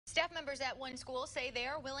Staff members at one school say they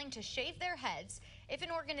are willing to shave their heads if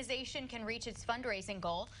an organization can reach its fundraising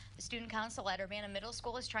goal. The student council at Urbana Middle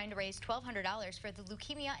School is trying to raise $1,200 for the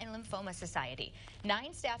Leukemia and Lymphoma Society.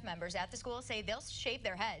 9 staff members at the school say they'll shave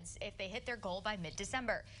their heads if they hit their goal by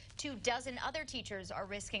mid-December. 24 other teachers are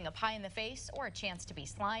risking a pie in the face or a chance to be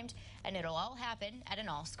slimed, and it'll all happen at an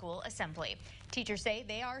all-school assembly. Teachers say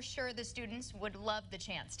they are sure the students would love the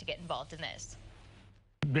chance to get involved in this.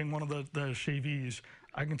 Being one of the shavees,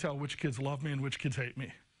 I can tell which kids love me and which kids hate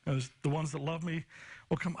me. As the ones that love me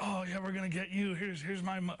will come, oh yeah, we're gonna get you. Here's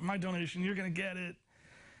my donation. You're gonna get it.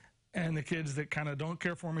 And the kids that kind of don't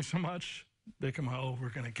care for me so much, they come, oh, we're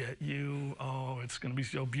gonna get you. Oh, it's gonna be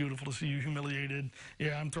so beautiful to see you humiliated.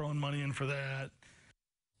 Yeah, I'm throwing money in for that.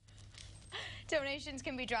 Donations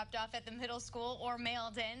can be dropped off at the middle school or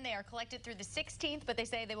mailed in. They are collected through the 16th, but they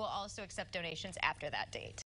say they will also accept donations after that date.